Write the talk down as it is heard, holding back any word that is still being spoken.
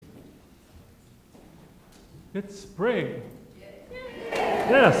It's spring.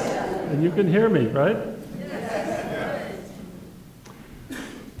 Yes, and you can hear me, right?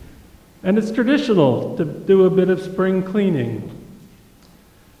 And it's traditional to do a bit of spring cleaning.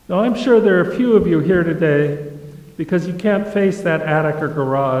 Now, I'm sure there are a few of you here today because you can't face that attic or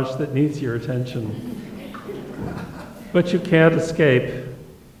garage that needs your attention. But you can't escape.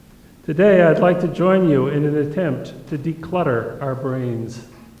 Today, I'd like to join you in an attempt to declutter our brains.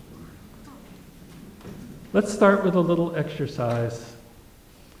 Let's start with a little exercise.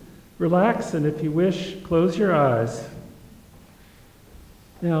 Relax, and if you wish, close your eyes.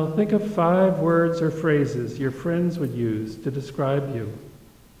 Now, think of 5 words or phrases your friends would use to describe you.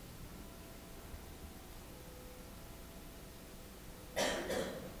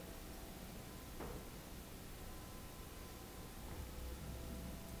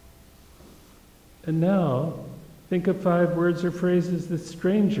 And now, think of 5 words or phrases that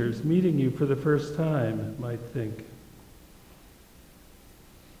strangers meeting you for the first time might think.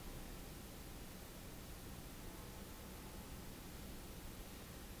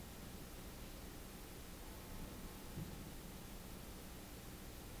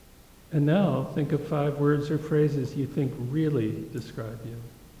 And now, think of 5 words or phrases you think really describe you.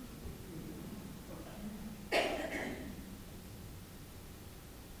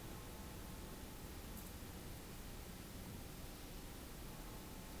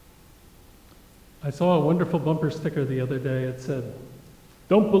 I saw a wonderful bumper sticker the other day. It said,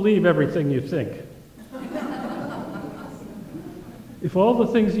 "Don't believe everything you think." If all the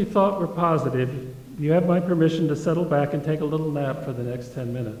things you thought were positive, you have my permission to settle back and take a little nap for the next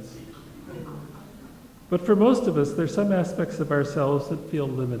 10 minutes. But for most of us, there's some aspects of ourselves that feel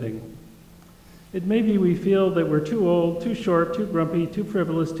limiting. It may be we feel that we're too old, too short, too grumpy, too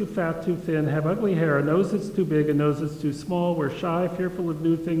frivolous, too fat, too thin, have ugly hair, a nose that's too big, a nose that's too small, we're shy, fearful of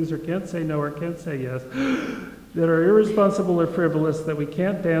new things, or can't say no, or can't say yes, that are irresponsible or frivolous, that we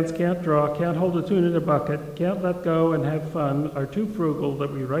can't dance, can't draw, can't hold a tune in a bucket, can't let go and have fun, are too frugal,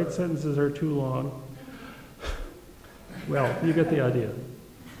 that we write sentences are too long. Well, you get the idea.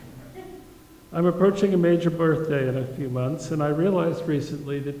 I'm approaching a major birthday in a few months, and I realized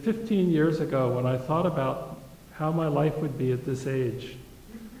recently that 15 years ago, when I thought about how my life would be at this age,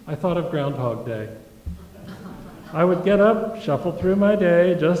 I thought of Groundhog Day. I would get up, shuffle through my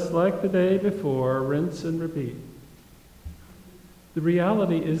day just like the day before, rinse and repeat. The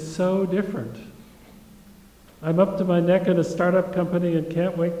reality is so different. I'm up to my neck in a startup company and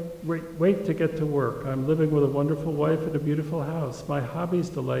can't wait to get to work. I'm living with a wonderful wife in a beautiful house. My hobbies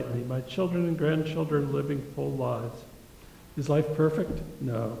delight me. My children and grandchildren living full lives. Is life perfect?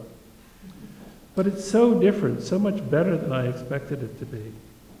 No. But it's so different, so much better than I expected it to be.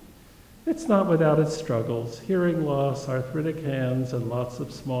 It's not without its struggles, hearing loss, arthritic hands, and lots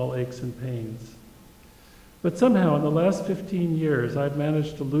of small aches and pains. But somehow, in the last 15 years, I've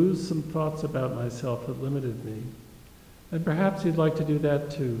managed to lose some thoughts about myself that limited me. And perhaps you'd like to do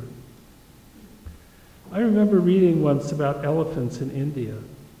that too. I remember reading once about elephants in India.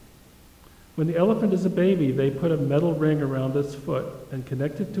 When the elephant is a baby, they put a metal ring around its foot and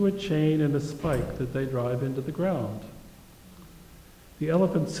connect it to a chain and a spike that they drive into the ground. The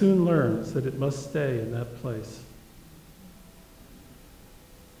elephant soon learns that it must stay in that place.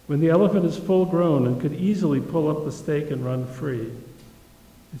 When the elephant is full grown and could easily pull up the stake and run free,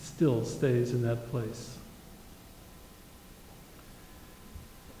 it still stays in that place.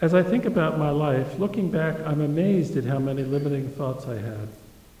 As I think about my life, looking back, I'm amazed at how many limiting thoughts I had.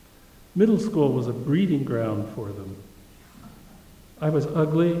 Middle school was a breeding ground for them. I was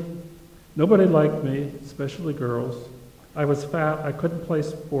ugly. Nobody liked me, especially girls. I was fat. I couldn't play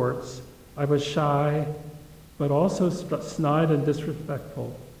sports. I was shy, but also snide and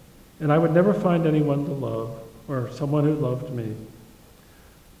disrespectful. And I would never find anyone to love, or someone who loved me.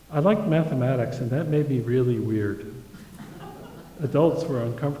 I liked mathematics, and that made me really weird. Adults were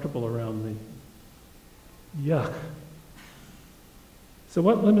uncomfortable around me. Yuck. So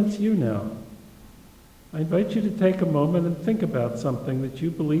what limits you now? I invite you to take a moment and think about something that you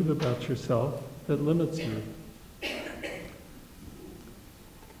believe about yourself that limits you.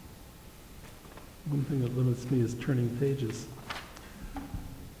 One thing that limits me is turning pages.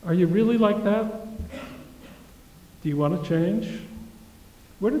 Are you really like that? Do you want to change?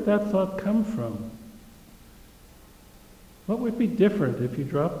 Where did that thought come from? What would be different if you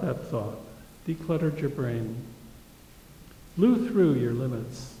dropped that thought, decluttered your brain, blew through your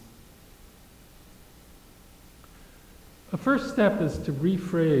limits? A first step is to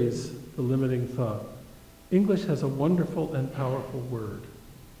rephrase the limiting thought. English has a wonderful and powerful word,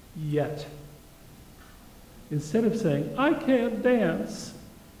 yet. Instead of saying, "I can't dance,"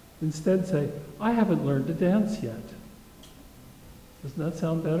 Instead say, I haven't learned to dance yet. Doesn't that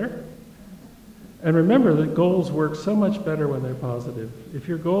sound better? And remember that goals work so much better when they're positive. If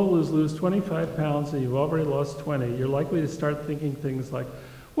your goal is lose 25 pounds and you've already lost 20, you're likely to start thinking things like,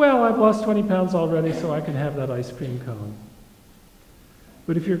 well, I've lost 20 pounds already, so I can have that ice cream cone.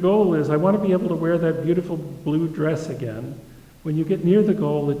 But if your goal is, I want to be able to wear that beautiful blue dress again, when you get near the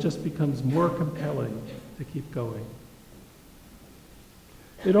goal, it just becomes more compelling to keep going.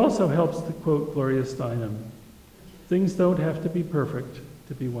 It also helps to quote Gloria Steinem, things don't have to be perfect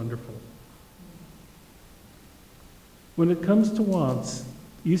to be wonderful. When it comes to wants,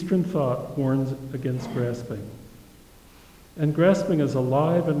 Eastern thought warns against grasping. And grasping is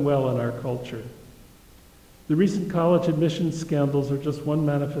alive and well in our culture. The recent college admissions scandals are just one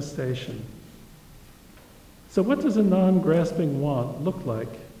manifestation. So what does a non-grasping want look like?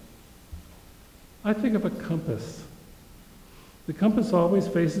 I think of a compass. The compass always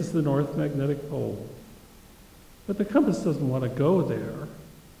faces the North Magnetic Pole. But the compass doesn't want to go there.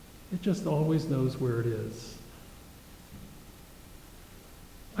 It just always knows where it is.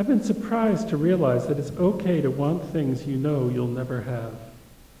 I've been surprised to realize that it's okay to want things you know you'll never have.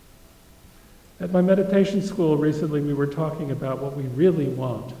 At my meditation school recently, we were talking about what we really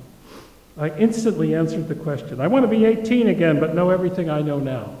want. I instantly answered the question, I want to be 18 again, but know everything I know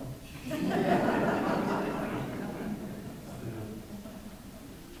now.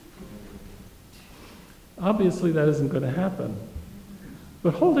 Obviously, that isn't going to happen.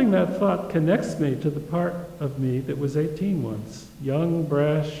 But holding that thought connects me to the part of me that was 18 once. Young,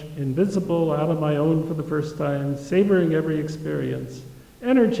 brash, invincible, out on my own for the first time, savoring every experience.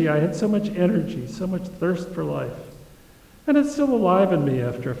 Energy, I had so much energy, so much thirst for life. And it's still alive in me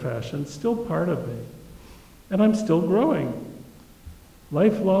after a fashion, still part of me. And I'm still growing.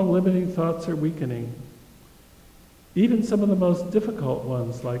 Lifelong limiting thoughts are weakening. Even some of the most difficult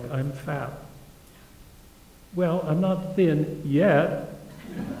ones, like I'm fat. Well, I'm not thin yet,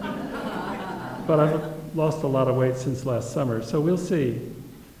 but I've lost a lot of weight since last summer, so we'll see.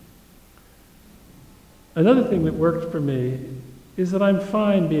 Another thing that worked for me is that I'm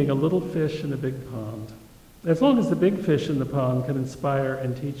fine being a little fish in a big pond, as long as the big fish in the pond can inspire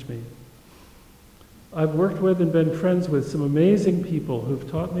and teach me. I've worked with and been friends with some amazing people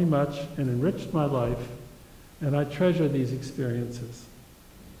who've taught me much and enriched my life, and I treasure these experiences.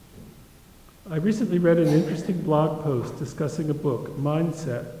 I recently read an interesting blog post discussing a book,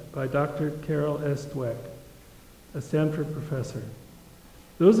 Mindset, by Dr. Carol S. Dweck, a Stanford professor.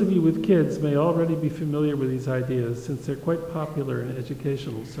 Those of you with kids may already be familiar with these ideas since they're quite popular in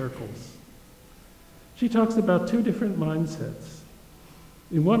educational circles. She talks about two different mindsets.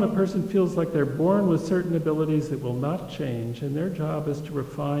 In one, a person feels like they're born with certain abilities that will not change, and their job is to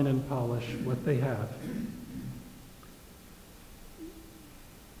refine and polish what they have.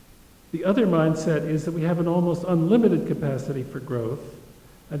 The other mindset is that we have an almost unlimited capacity for growth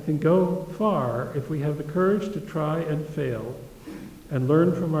and can go far if we have the courage to try and fail and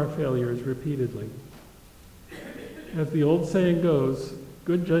learn from our failures repeatedly. As the old saying goes,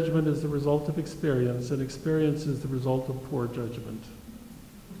 good judgment is the result of experience, and experience is the result of poor judgment.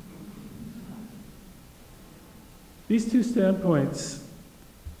 These two standpoints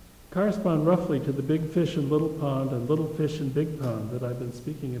correspond roughly to the big fish in little pond and little fish in big pond that I've been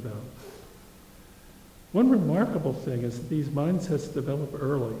speaking about. One remarkable thing is that these mindsets develop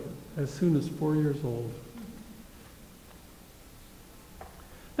early, as soon as 4 years old.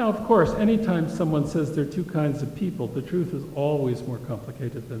 Now, of course, anytime someone says there are two kinds of people, the truth is always more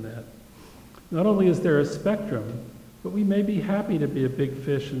complicated than that. Not only is there a spectrum, but we may be happy to be a big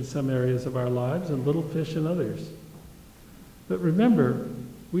fish in some areas of our lives and little fish in others. But remember,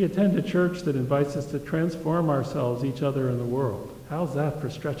 we attend a church that invites us to transform ourselves, each other, and the world. How's that for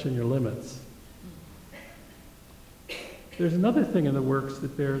stretching your limits? There's another thing in the works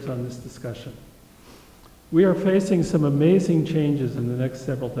that bears on this discussion. We are facing some amazing changes in the next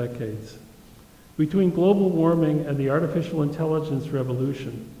several decades. Between global warming and the artificial intelligence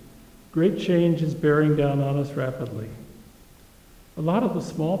revolution, great change is bearing down on us rapidly. A lot of the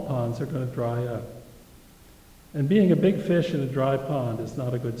small ponds are going to dry up. And being a big fish in a dry pond is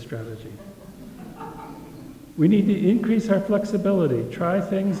not a good strategy. We need to increase our flexibility, try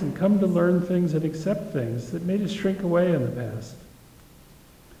things and come to learn things and accept things that made us shrink away in the past.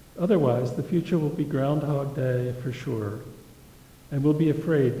 Otherwise, the future will be Groundhog Day for sure, and we'll be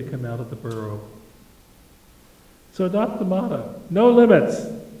afraid to come out of the burrow. So adopt the motto, no limits.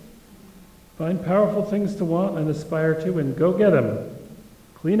 Find powerful things to want and aspire to, and go get them.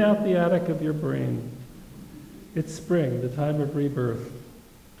 Clean out the attic of your brain. It's spring, the time of rebirth.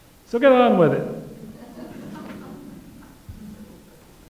 So get on with it.